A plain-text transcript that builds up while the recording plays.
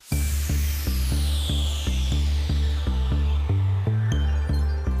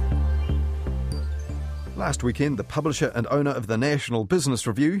Last weekend, the publisher and owner of the National Business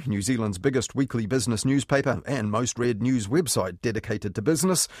Review, New Zealand's biggest weekly business newspaper and most read news website dedicated to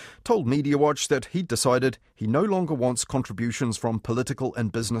business, told Media Watch that he'd decided he no longer wants contributions from political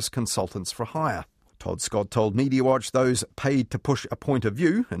and business consultants for hire. Todd Scott told Media Watch those paid to push a point of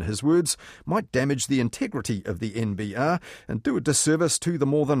view, in his words, might damage the integrity of the NBR and do a disservice to the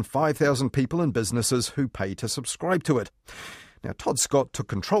more than 5,000 people and businesses who pay to subscribe to it. Now, Todd Scott took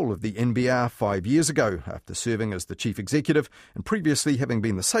control of the NBR 5 years ago after serving as the chief executive, and previously having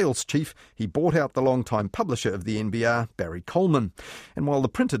been the sales chief, he bought out the long-time publisher of the NBR, Barry Coleman. And while the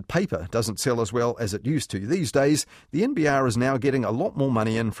printed paper doesn't sell as well as it used to these days, the NBR is now getting a lot more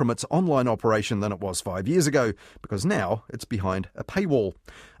money in from its online operation than it was 5 years ago, because now it's behind a paywall.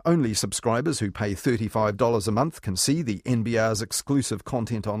 Only subscribers who pay $35 a month can see the NBR's exclusive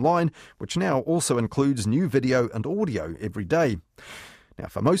content online, which now also includes new video and audio every day. Now,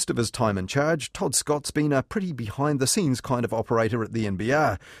 for most of his time in charge, Todd Scott's been a pretty behind-the-scenes kind of operator at the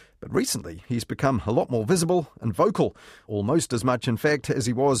NBR. But recently, he's become a lot more visible and vocal, almost as much, in fact, as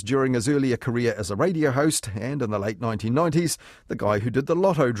he was during his earlier career as a radio host and, in the late 1990s, the guy who did the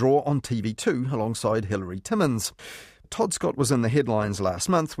lotto draw on TV2 alongside Hilary Timmins. Todd Scott was in the headlines last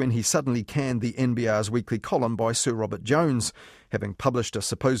month when he suddenly canned the NBR's weekly column by Sir Robert Jones. Having published a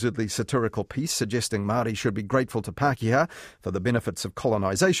supposedly satirical piece suggesting Māori should be grateful to Pākehā for the benefits of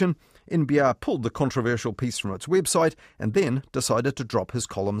colonisation, NBR pulled the controversial piece from its website and then decided to drop his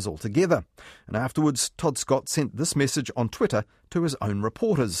columns altogether. And afterwards, Todd Scott sent this message on Twitter to his own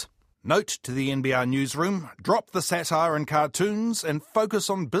reporters. Note to the NBR newsroom, drop the satire and cartoons and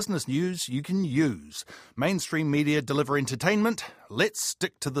focus on business news you can use. Mainstream media deliver entertainment. Let's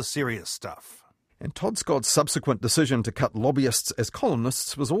stick to the serious stuff. And Todd Scott's subsequent decision to cut lobbyists as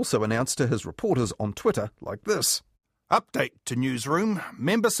columnists was also announced to his reporters on Twitter like this. Update to newsroom.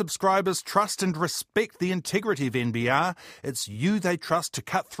 Member subscribers trust and respect the integrity of NBR. It's you they trust to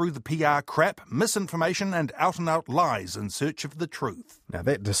cut through the PR crap, misinformation and out-and-out lies in search of the truth. Now,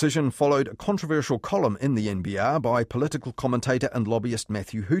 that decision followed a controversial column in the NBR by political commentator and lobbyist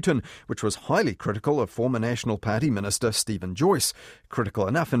Matthew Hooton, which was highly critical of former National Party Minister Stephen Joyce. Critical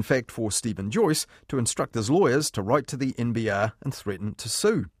enough, in fact, for Stephen Joyce to instruct his lawyers to write to the NBR and threaten to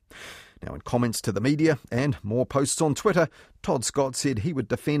sue. Now, in comments to the media and more posts on Twitter, Todd Scott said he would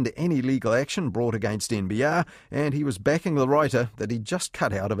defend any legal action brought against NBR, and he was backing the writer that he'd just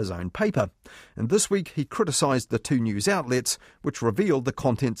cut out of his own paper. And this week he criticised the two news outlets which revealed the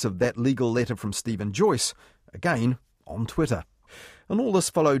contents of that legal letter from Stephen Joyce, again on Twitter. And all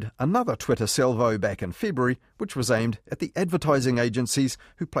this followed another Twitter salvo back in February, which was aimed at the advertising agencies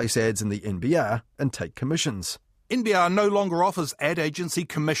who place ads in the NBR and take commissions. NBR no longer offers ad agency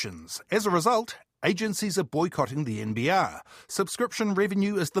commissions. As a result, agencies are boycotting the NBR. Subscription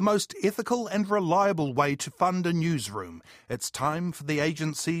revenue is the most ethical and reliable way to fund a newsroom. It's time for the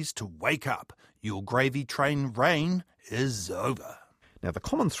agencies to wake up. Your gravy train reign is over. Now, the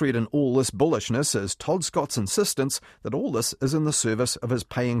common thread in all this bullishness is Todd Scott's insistence that all this is in the service of his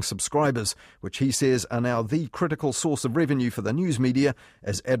paying subscribers, which he says are now the critical source of revenue for the news media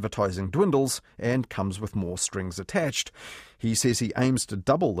as advertising dwindles and comes with more strings attached. He says he aims to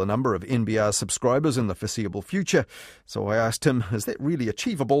double the number of NBR subscribers in the foreseeable future. So I asked him, is that really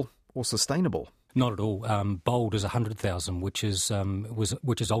achievable or sustainable? Not at all. Bold is 100,000, which is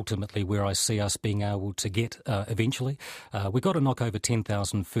ultimately where I see us being able to get eventually. We've got to knock over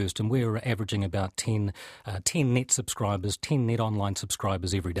 10,000 first, and we're averaging about 10 net subscribers, 10 net online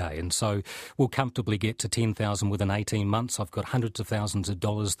subscribers every day. And so we'll comfortably get to 10,000 within 18 months. I've got hundreds of thousands of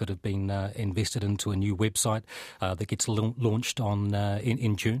dollars that have been invested into a new website that gets launched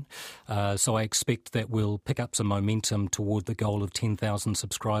in June. So I expect that we'll pick up some momentum toward the goal of 10,000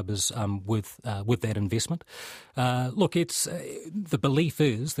 subscribers with that investment. Look, it's the belief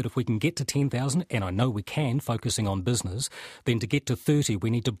is that if we can get to 10,000, and I know we can, focusing on business, then to get to 30, we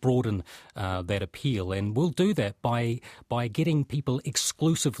need to broaden that appeal, and we'll do that by getting people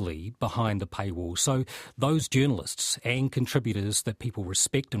exclusively behind the paywall. So those journalists and contributors that people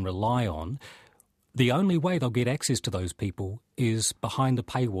respect and rely on, the only way they'll get access to those people is behind the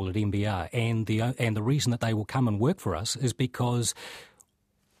paywall at NBR, and the reason that they will come and work for us is because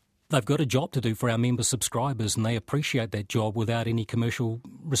they've got a job to do for our member subscribers, and they appreciate that job without any commercial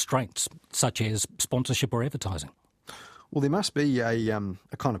restraints, such as sponsorship or advertising. Well, there must be a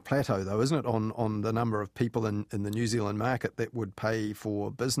kind of plateau, though, isn't it, on the number of people in the New Zealand market that would pay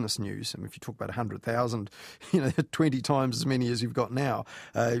for business news. I mean, if you talk about 100,000, 20 times as many as you've got now,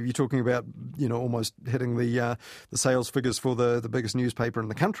 you're talking about, almost hitting the sales figures for the biggest newspaper in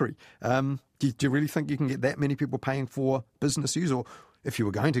the country. Do you really think you can get that many people paying for business news? Or if you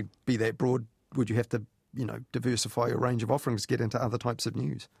were going to be that broad, would you have to diversify your range of offerings, get into other types of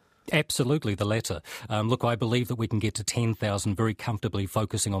news? Absolutely, the latter. Look, I believe that we can get to 10,000 very comfortably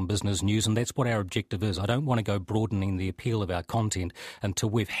focusing on business news, and that's what our objective is. I don't want to go broadening the appeal of our content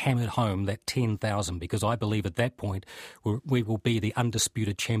until we've hammered home that 10,000, because I believe at that point we will be the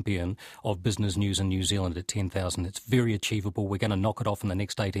undisputed champion of business news in New Zealand at 10,000. It's very achievable. We're going to knock it off in the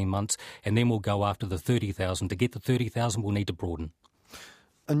next 18 months, and then we'll go after the 30,000. To get to 30,000, we'll need to broaden.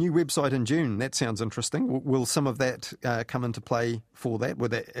 A new website in June, that sounds interesting. Will some of that come into play for that? Were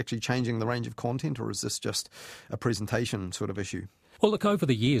they actually changing the range of content, or is this just a presentation sort of issue? Well, look, over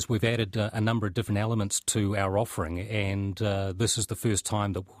the years we've added a number of different elements to our offering, and this is the first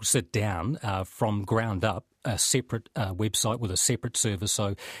time that we'll sit down from ground up a separate website with a separate service,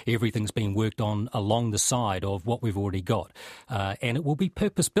 so everything's being worked on along the side of what we've already got, and it will be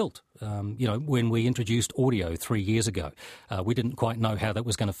purpose-built. When we introduced audio 3 years ago, we didn't quite know how that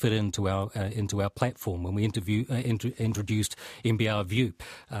was going to fit into our platform. When we introduced NBR View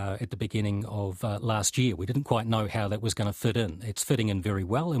at the beginning of last year, we didn't quite know how that was going to fit in. It's fitting in very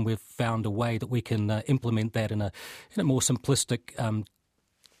well, and we've found a way that we can implement that in a more simplistic,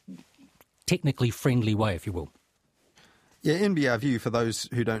 technically friendly way, if you will. Yeah, NBR View, for those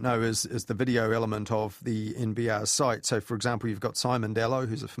who don't know, is the video element of the NBR site. So, for example, you've got Simon Dallow,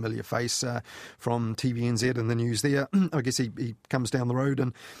 who's a familiar face from TVNZ and the news there. I guess he comes down the road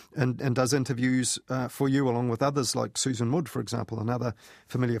and does interviews for you, along with others like Susan Wood, for example, another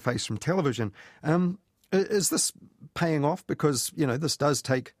familiar face from television. Is this paying off? Because, this does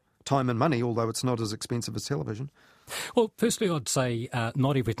take time and money, although it's not as expensive as television. Well, firstly, I'd say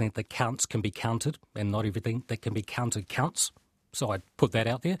not everything that counts can be counted, and not everything that can be counted counts. So I'd put that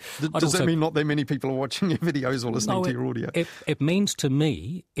out there. Does that mean not that many people are watching your videos or listening to your audio? It means to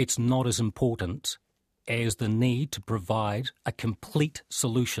me it's not as important as the need to provide a complete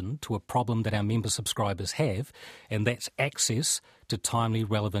solution to a problem that our member subscribers have, and that's access to timely,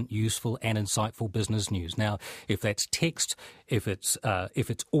 relevant, useful and insightful business news. Now, if that's text, if it's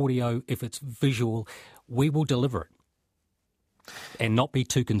audio, if it's visual, we will deliver it and not be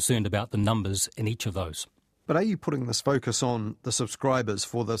too concerned about the numbers in each of those. But are you putting this focus on the subscribers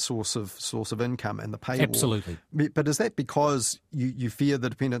for the source of income and the paywall? Absolutely. But is that because you fear the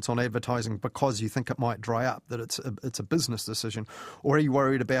dependence on advertising because you think it might dry up, that it's a business decision? Or are you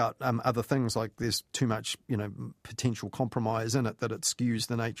worried about other things, like there's too much potential compromise in it, that it skews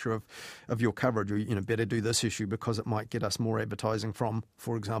the nature of your coverage? Or better do this issue because it might get us more advertising from,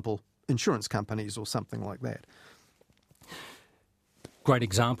 for example, insurance companies or something like that? Great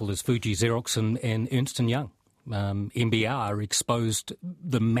example is Fuji Xerox and Ernst & Young. NBR exposed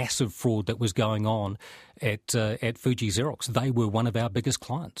the massive fraud that was going on at Fuji Xerox. They were one of our biggest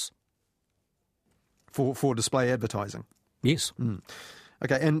clients. For display advertising? Yes.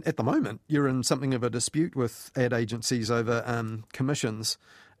 Okay, and at the moment, you're in something of a dispute with ad agencies over commissions.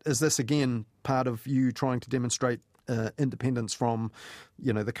 Is this, again, part of you trying to demonstrate independence from,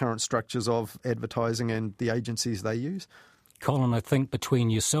 the current structures of advertising and the agencies they use? Colin, I think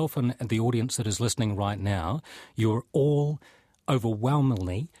between yourself and the audience that is listening right now, you're all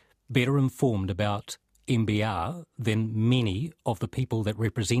overwhelmingly better informed about NBR than many of the people that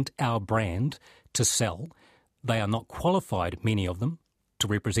represent our brand to sell. They are not qualified, many of them, to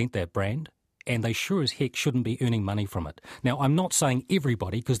represent that brand, and they sure as heck shouldn't be earning money from it. Now, I'm not saying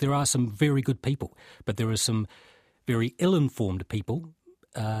everybody, because there are some very good people, but there are some very ill-informed people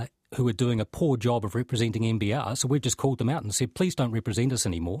who are doing a poor job of representing NBR, so we've just called them out and said, please don't represent us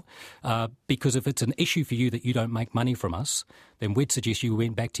anymore, because if it's an issue for you that you don't make money from us, then we'd suggest you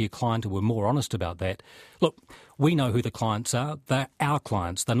went back to your client and were more honest about that. Look, we know who the clients are. They're our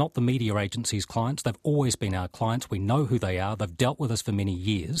clients. They're not the media agency's clients. They've always been our clients. We know who they are. They've dealt with us for many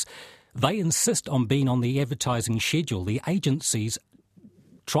years. They insist on being on the advertising schedule. The agencies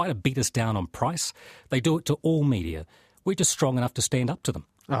try to beat us down on price. They do it to all media. We're just strong enough to stand up to them.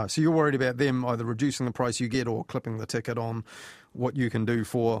 Oh, so you're worried about them either reducing the price you get or clipping the ticket on what you can do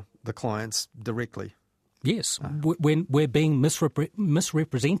for the clients directly? Yes, when we're being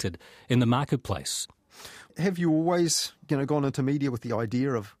misrepresented in the marketplace. Have you always gone into media with the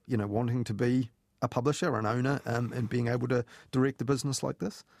idea of wanting to be a publisher, an owner, and being able to direct a business like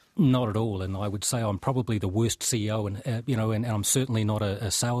this? Not at all, and I would say I'm probably the worst CEO, and I'm certainly not a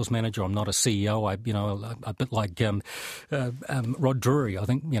sales manager. I'm not a CEO. A bit like Rod Drury. I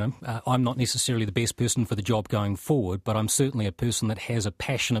think I'm not necessarily the best person for the job going forward, but I'm certainly a person that has a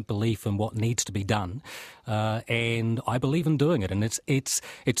passionate belief in what needs to be done, and I believe in doing it. And it's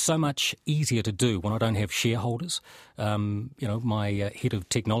so much easier to do when I don't have shareholders. My head of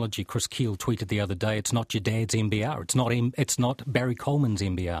technology, Chris Keel, tweeted the other other day, it's not your dad's NBR. It's not Barry Coleman's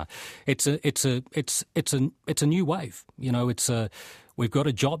NBR. It's a new wave. You know, we've got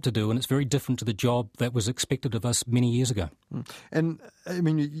a job to do, and it's very different to the job that was expected of us many years ago. And I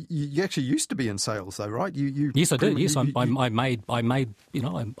mean, you actually used to be in sales, though, right? Yes, I did. Yes, I made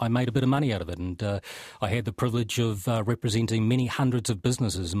a bit of money out of it, and I had the privilege of representing many hundreds of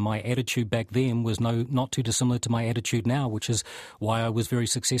businesses. And my attitude back then was not too dissimilar to my attitude now, which is why I was very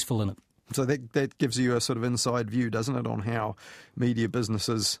successful in it. So that gives you a sort of inside view, doesn't it, on how media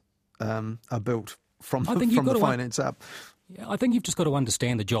businesses are built from the finance up. I think you've just got to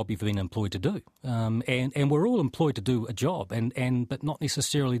understand the job you've been employed to do, and we're all employed to do a job, but not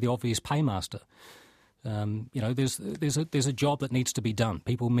necessarily the obvious paymaster. There's a job that needs to be done.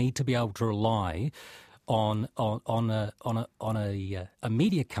 People need to be able to rely on a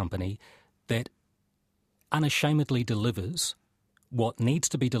media company that unashamedly delivers what needs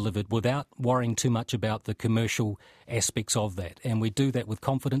to be delivered without worrying too much about the commercial aspects of that. And we do that with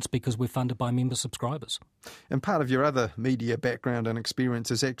confidence because we're funded by member subscribers. And part of your other media background and experience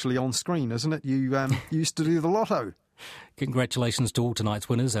is actually on screen, isn't it? You used to do the lotto. Congratulations to all tonight's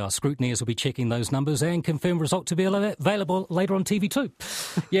winners. Our scrutineers will be checking those numbers and confirm result to be available later on TV2.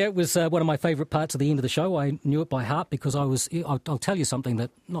 Yeah, it was one of my favourite parts of the end of the show. I knew it by heart because I'll tell you something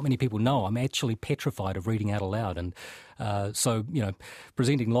that not many people know. I'm actually petrified of reading out aloud, and so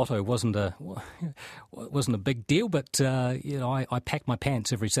presenting Lotto wasn't a big deal. But I packed my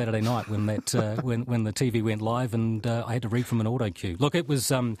pants every Saturday night when when the TV went live, and I had to read from an auto cue. Look, it was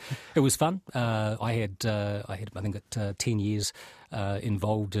fun. I had I think 10 years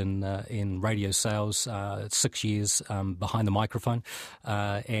involved in radio sales, 6 years behind the microphone,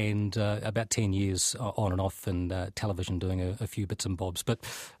 and about 10 years on and off in television doing a few bits and bobs. But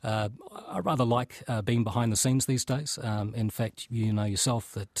I rather like being behind the scenes these days. In fact, you know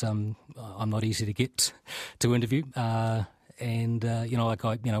yourself that I'm not easy to get to interview,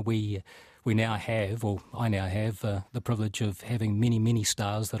 we now have, or I now have, the privilege of having many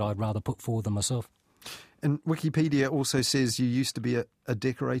stars that I'd rather put forward than myself. And Wikipedia also says you used to be a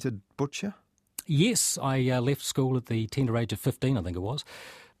decorated butcher? Yes, I left school at the tender age of 15, I think it was,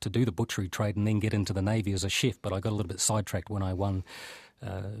 to do the butchery trade and then get into the Navy as a chef, but I got a little bit sidetracked when I won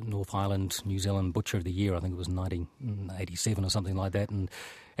North Island, New Zealand Butcher of the Year. I think it was 1987 or something like that. And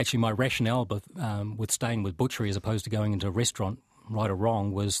actually my rationale with staying with butchery as opposed to going into a restaurant, right or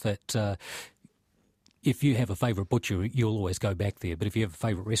wrong, was that if you have a favourite butcher, you'll always go back there. But if you have a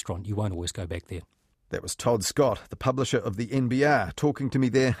favourite restaurant, you won't always go back there. That was Todd Scott, the publisher of the NBR, talking to me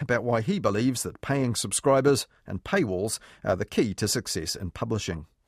there about why he believes that paying subscribers and paywalls are the key to success in publishing.